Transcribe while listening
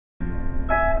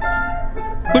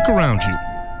Look around you.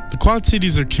 The Quad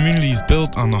Cities are communities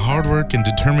built on the hard work and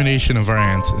determination of our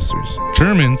ancestors.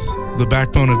 Germans, the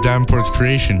backbone of Davenport's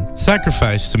creation,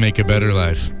 sacrificed to make a better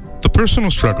life. The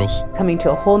personal struggles. Coming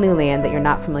to a whole new land that you're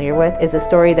not familiar with is a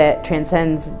story that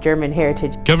transcends German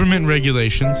heritage. Government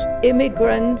regulations.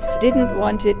 Immigrants didn't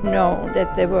want it known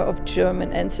that they were of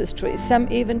German ancestry. Some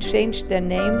even changed their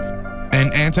names.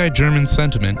 And anti-German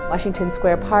sentiment. Washington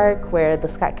Square Park, where the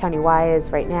Scott County Y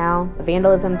is right now.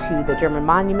 Vandalism to the German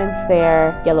monuments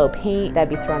there. Yellow paint that'd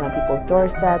be thrown on people's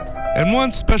doorsteps. And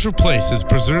one special place is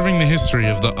preserving the history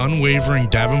of the unwavering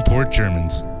Davenport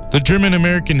Germans. The German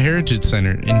American Heritage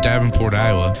Center in Davenport,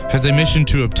 Iowa, has a mission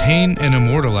to obtain and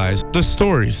immortalize the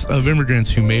stories of immigrants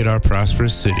who made our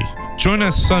prosperous city. Join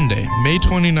us Sunday, May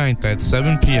 29th at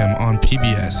 7 p.m. on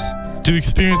PBS to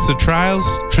experience the trials,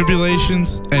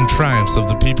 tribulations, and triumphs of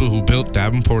the people who built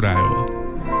Davenport, Iowa.